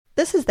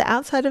This is the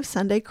Outside of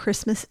Sunday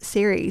Christmas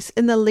series.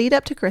 In the lead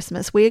up to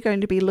Christmas, we are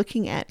going to be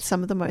looking at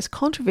some of the most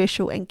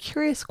controversial and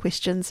curious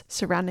questions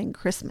surrounding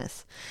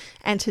Christmas.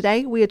 And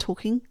today we are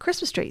talking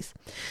Christmas trees.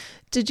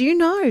 Did you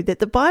know that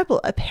the Bible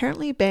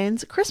apparently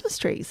bans Christmas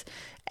trees?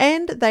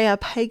 And they are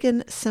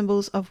pagan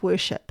symbols of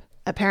worship,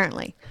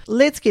 apparently.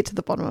 Let's get to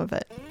the bottom of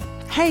it.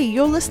 Hey,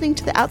 you're listening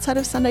to the Outside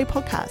of Sunday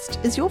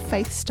podcast. Is your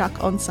faith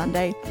stuck on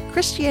Sunday?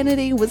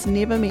 Christianity was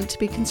never meant to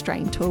be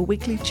constrained to a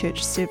weekly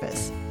church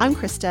service. I'm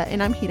Krista,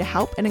 and I'm here to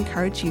help and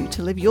encourage you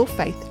to live your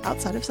faith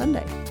outside of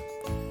Sunday.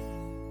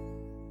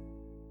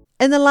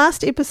 In the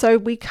last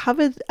episode, we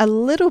covered a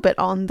little bit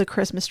on the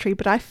Christmas tree,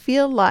 but I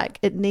feel like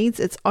it needs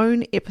its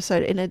own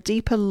episode and a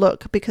deeper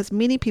look because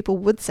many people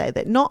would say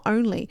that not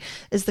only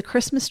is the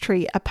Christmas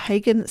tree a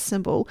pagan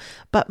symbol,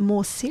 but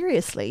more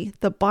seriously,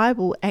 the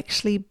Bible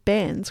actually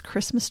bans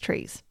Christmas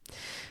trees.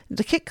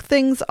 To kick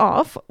things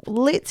off,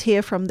 let's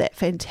hear from that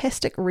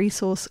fantastic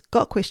resource,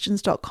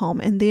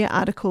 gotquestions.com, and their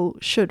article,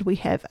 Should We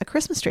Have a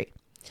Christmas Tree?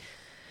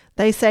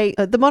 They say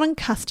the modern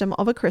custom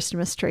of a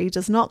Christmas tree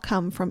does not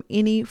come from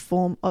any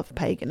form of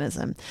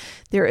paganism.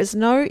 There is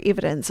no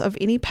evidence of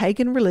any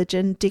pagan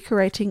religion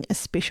decorating a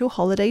special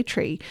holiday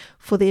tree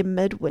for their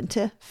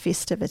midwinter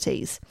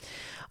festivities.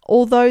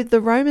 Although the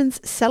Romans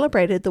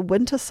celebrated the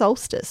winter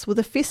solstice with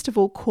a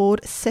festival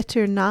called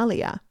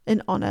Saturnalia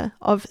in honor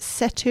of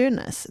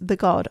Saturnus, the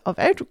god of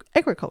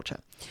agriculture.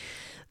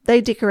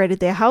 They decorated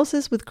their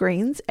houses with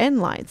greens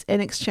and lights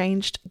and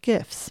exchanged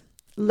gifts.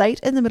 Late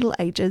in the Middle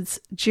Ages,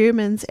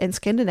 Germans and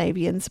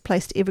Scandinavians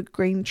placed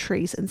evergreen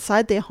trees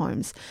inside their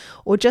homes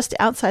or just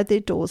outside their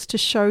doors to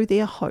show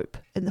their hope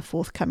in the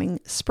forthcoming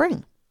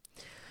spring.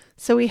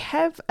 So we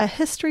have a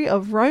history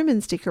of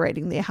Romans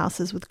decorating their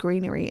houses with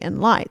greenery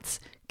and lights,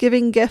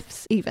 giving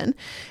gifts even,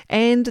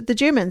 and the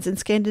Germans and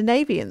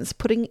Scandinavians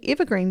putting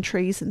evergreen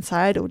trees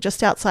inside or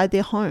just outside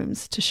their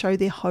homes to show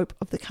their hope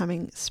of the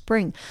coming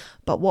spring.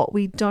 But what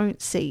we don't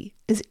see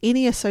is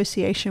any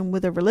association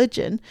with a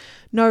religion,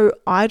 no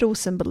idol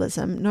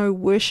symbolism, no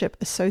worship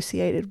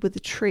associated with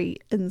the tree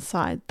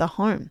inside the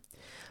home.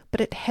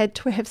 But it had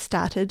to have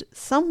started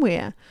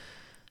somewhere.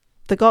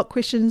 The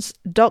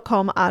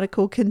gotquestions.com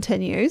article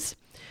continues.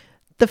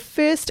 The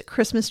first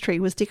Christmas tree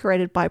was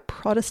decorated by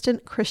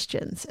Protestant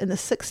Christians in the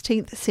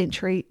 16th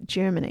century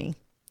Germany.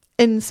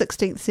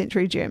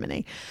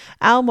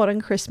 Our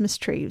modern Christmas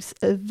trees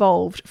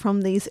evolved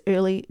from these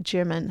early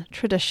German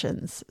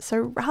traditions.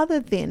 So rather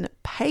than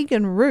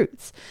pagan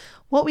roots,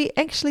 what we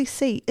actually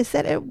see is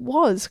that it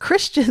was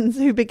Christians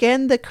who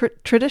began the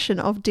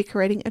tradition of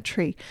decorating a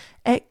tree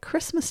at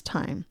Christmas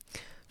time.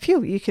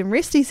 Phew, you can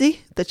rest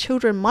easy. The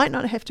children might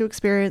not have to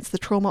experience the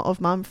trauma of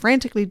mum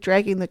frantically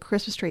dragging the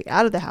Christmas tree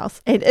out of the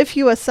house. And if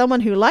you are someone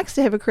who likes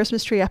to have a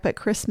Christmas tree up at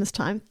Christmas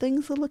time,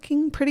 things are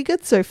looking pretty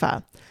good so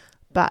far.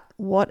 But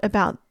what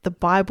about the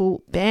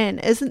Bible ban?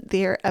 Isn't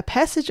there a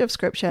passage of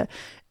scripture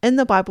in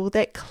the Bible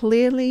that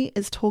clearly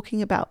is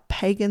talking about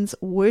pagans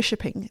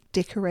worshipping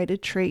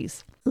decorated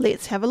trees?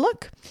 Let's have a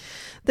look.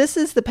 This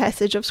is the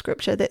passage of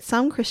scripture that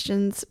some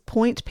Christians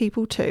point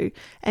people to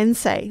and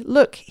say,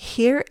 look,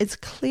 here is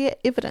clear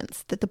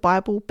evidence that the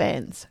Bible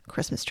bans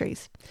Christmas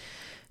trees.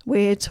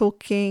 We're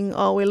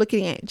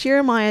looking at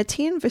Jeremiah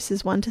 10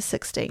 verses 1 to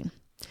 16.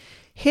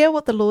 Hear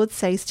what the Lord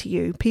says to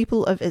you,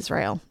 people of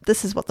Israel.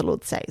 This is what the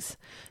Lord says.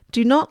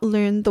 Do not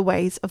learn the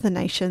ways of the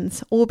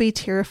nations or be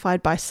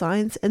terrified by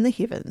signs in the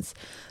heavens,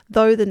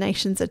 though the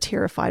nations are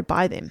terrified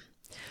by them.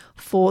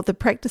 For the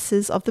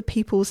practices of the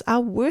peoples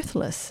are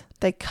worthless.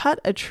 They cut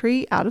a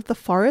tree out of the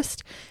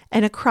forest,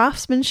 and a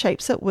craftsman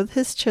shapes it with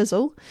his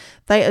chisel.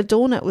 They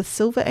adorn it with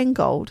silver and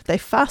gold. They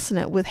fasten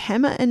it with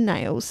hammer and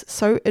nails,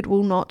 so it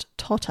will not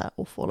totter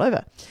or fall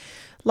over.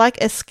 Like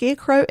a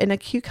scarecrow in a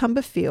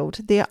cucumber field,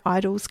 their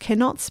idols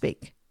cannot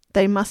speak.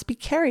 They must be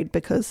carried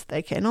because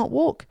they cannot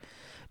walk.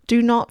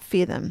 Do not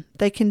fear them.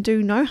 They can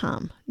do no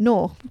harm,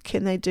 nor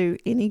can they do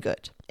any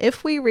good.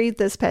 If we read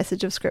this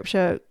passage of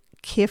scripture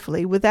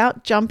carefully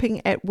without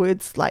jumping at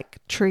words like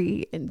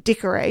tree and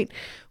decorate,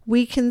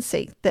 we can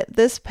see that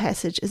this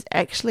passage is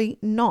actually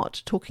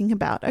not talking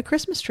about a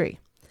Christmas tree.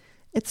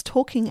 It's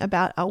talking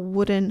about a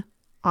wooden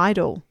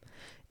idol.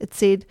 It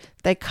said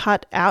they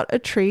cut out a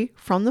tree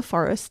from the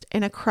forest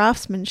and a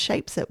craftsman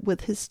shapes it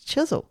with his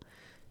chisel.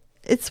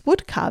 It's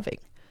wood carving.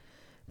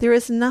 There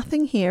is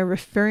nothing here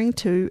referring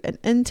to an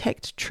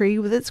intact tree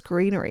with its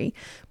greenery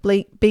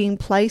being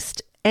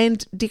placed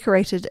and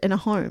decorated in a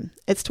home.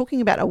 It's talking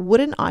about a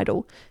wooden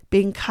idol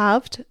being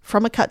carved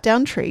from a cut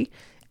down tree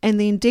and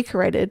then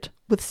decorated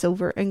with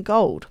silver and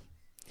gold.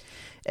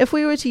 If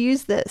we were to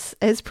use this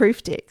as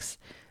proof text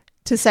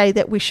to say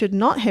that we should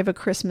not have a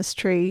Christmas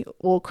tree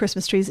or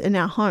Christmas trees in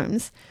our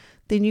homes,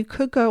 then you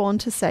could go on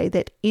to say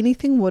that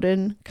anything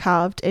wooden,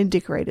 carved, and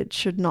decorated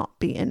should not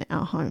be in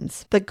our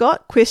homes. The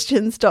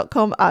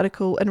gotquestions.com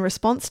article in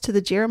response to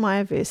the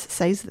Jeremiah verse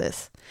says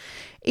this,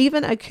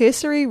 Even a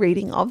cursory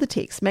reading of the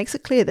text makes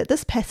it clear that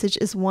this passage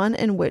is one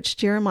in which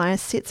Jeremiah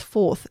sets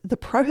forth the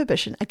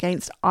prohibition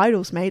against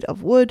idols made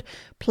of wood,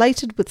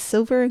 plated with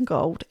silver and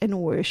gold,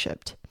 and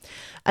worshipped.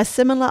 A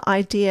similar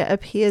idea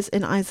appears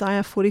in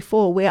Isaiah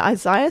 44, where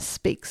Isaiah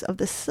speaks of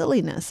the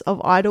silliness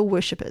of idol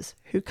worshippers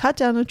who cut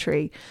down a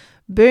tree,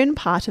 burn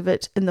part of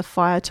it in the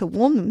fire to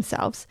warm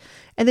themselves,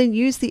 and then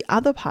use the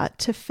other part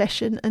to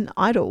fashion an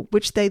idol,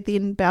 which they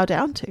then bow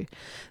down to.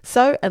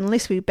 So,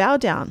 unless we bow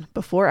down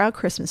before our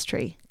Christmas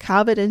tree,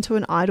 carve it into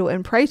an idol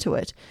and pray to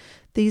it,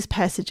 these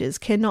passages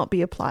cannot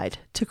be applied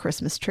to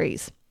Christmas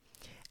trees.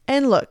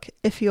 And look,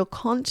 if your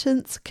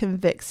conscience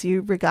convicts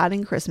you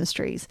regarding Christmas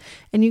trees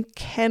and you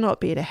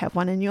cannot bear to have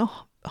one in your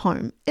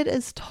home, it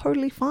is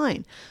totally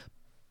fine.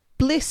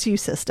 Bless you,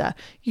 sister.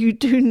 You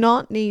do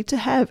not need to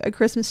have a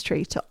Christmas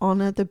tree to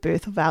honor the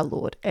birth of our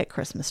Lord at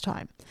Christmas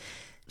time.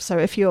 So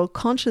if your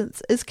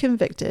conscience is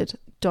convicted,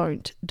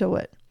 don't do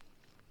it.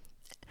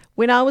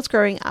 When I was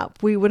growing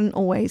up, we wouldn't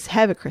always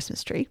have a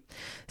Christmas tree.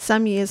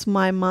 Some years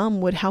my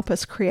mum would help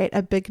us create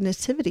a big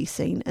nativity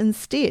scene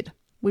instead.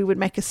 We would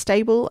make a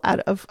stable out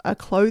of a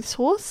clothes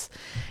horse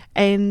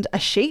and a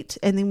sheet,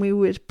 and then we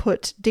would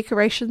put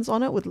decorations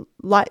on it with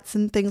lights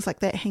and things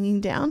like that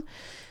hanging down.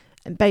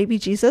 And baby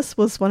Jesus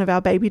was one of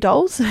our baby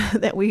dolls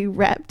that we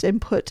wrapped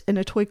and put in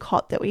a toy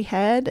cot that we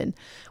had, and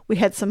we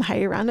had some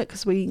hay around it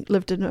because we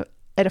lived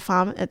at a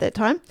farm at that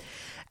time.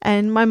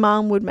 And my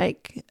mom would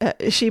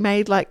she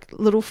made like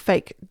little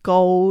fake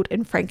gold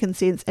and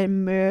frankincense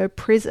and myrrh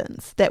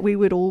presents that we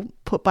would all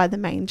put by the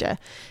manger.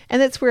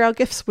 And that's where our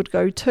gifts would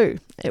go too.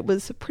 It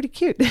was pretty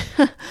cute.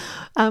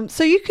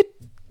 So you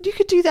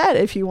could do that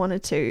if you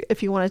wanted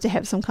to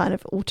have some kind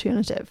of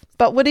alternative.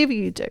 But whatever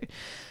you do,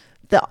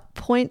 the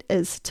point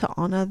is to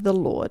honor the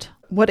Lord,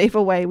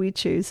 whatever way we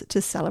choose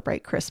to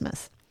celebrate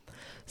Christmas.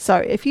 So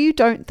if you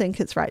don't think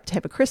it's right to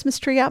have a Christmas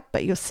tree up,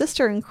 but your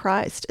sister in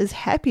Christ is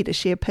happy to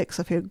share pics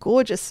of her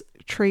gorgeous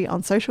tree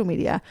on social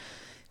media,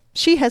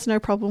 she has no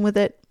problem with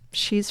it.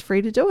 She's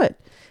free to do it.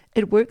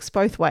 It works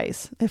both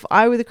ways. If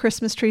I were the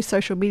Christmas tree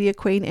social media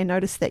queen and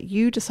noticed that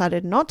you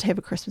decided not to have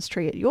a Christmas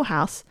tree at your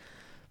house,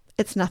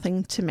 it's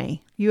nothing to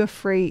me. You are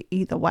free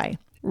either way.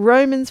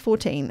 Romans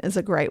 14 is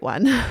a great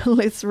one.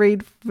 Let's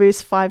read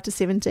verse 5 to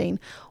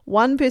 17.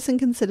 One person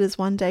considers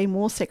one day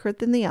more sacred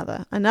than the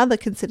other. Another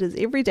considers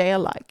every day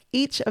alike.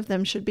 Each of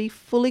them should be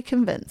fully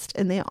convinced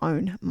in their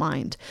own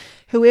mind.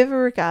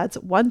 Whoever regards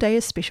one day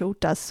as special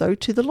does so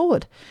to the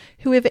Lord.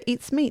 Whoever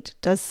eats meat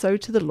does so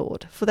to the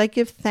Lord, for they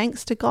give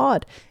thanks to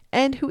God.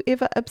 And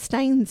whoever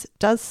abstains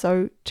does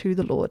so to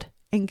the Lord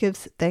and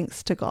gives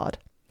thanks to God.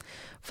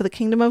 For the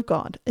kingdom of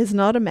God is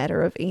not a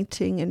matter of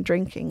eating and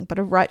drinking, but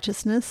of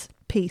righteousness,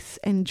 peace,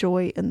 and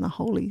joy in the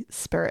Holy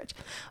Spirit.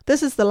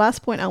 This is the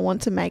last point I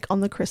want to make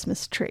on the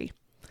Christmas tree.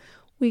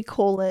 We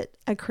call it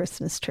a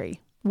Christmas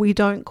tree. We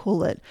don't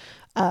call it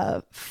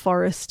a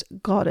forest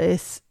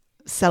goddess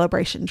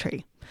celebration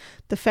tree.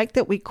 The fact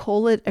that we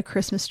call it a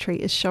Christmas tree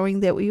is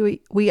showing that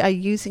we are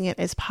using it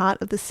as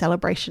part of the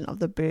celebration of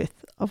the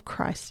birth of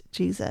Christ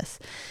Jesus.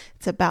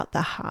 It's about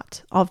the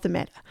heart of the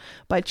matter.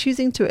 By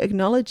choosing to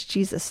acknowledge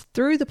Jesus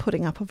through the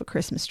putting up of a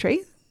Christmas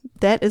tree,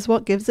 that is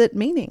what gives it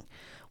meaning.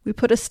 We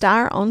put a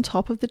star on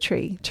top of the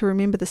tree to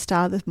remember the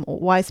star the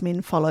wise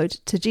men followed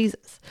to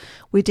Jesus.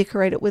 We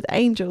decorate it with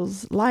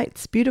angels,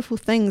 lights, beautiful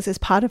things as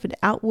part of an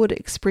outward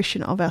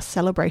expression of our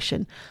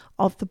celebration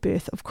of the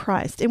birth of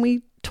Christ. And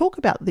we talk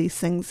about these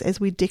things as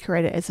we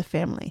decorate it as a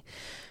family.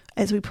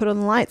 As we put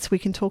on lights, we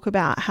can talk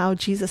about how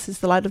Jesus is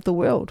the light of the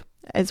world.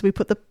 As we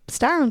put the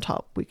star on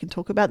top, we can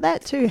talk about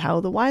that too, how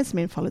the wise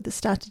men followed the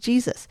star to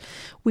Jesus.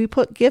 We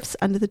put gifts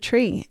under the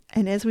tree,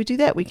 and as we do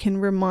that, we can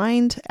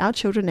remind our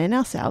children and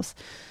ourselves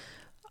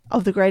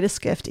of the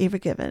greatest gift ever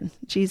given,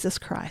 Jesus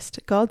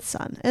Christ, God's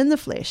Son, in the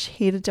flesh,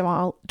 here to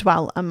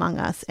dwell among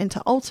us and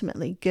to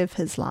ultimately give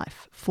his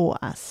life for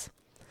us.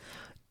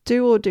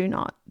 Do or do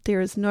not.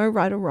 There is no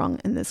right or wrong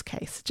in this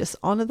case. Just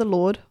honor the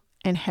Lord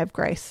and have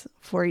grace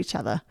for each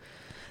other.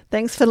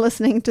 Thanks for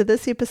listening to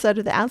this episode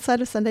of the Outside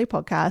of Sunday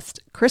podcast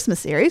Christmas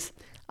series.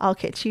 I'll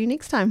catch you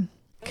next time.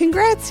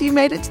 Congrats, you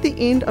made it to the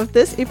end of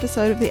this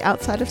episode of the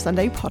Outside of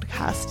Sunday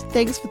podcast.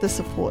 Thanks for the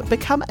support.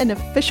 Become an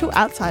official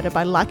outsider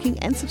by liking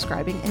and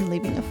subscribing and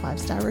leaving a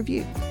 5-star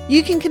review.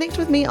 You can connect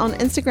with me on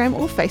Instagram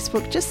or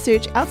Facebook. Just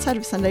search Outside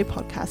of Sunday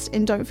podcast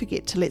and don't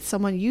forget to let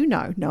someone you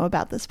know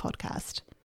about this podcast.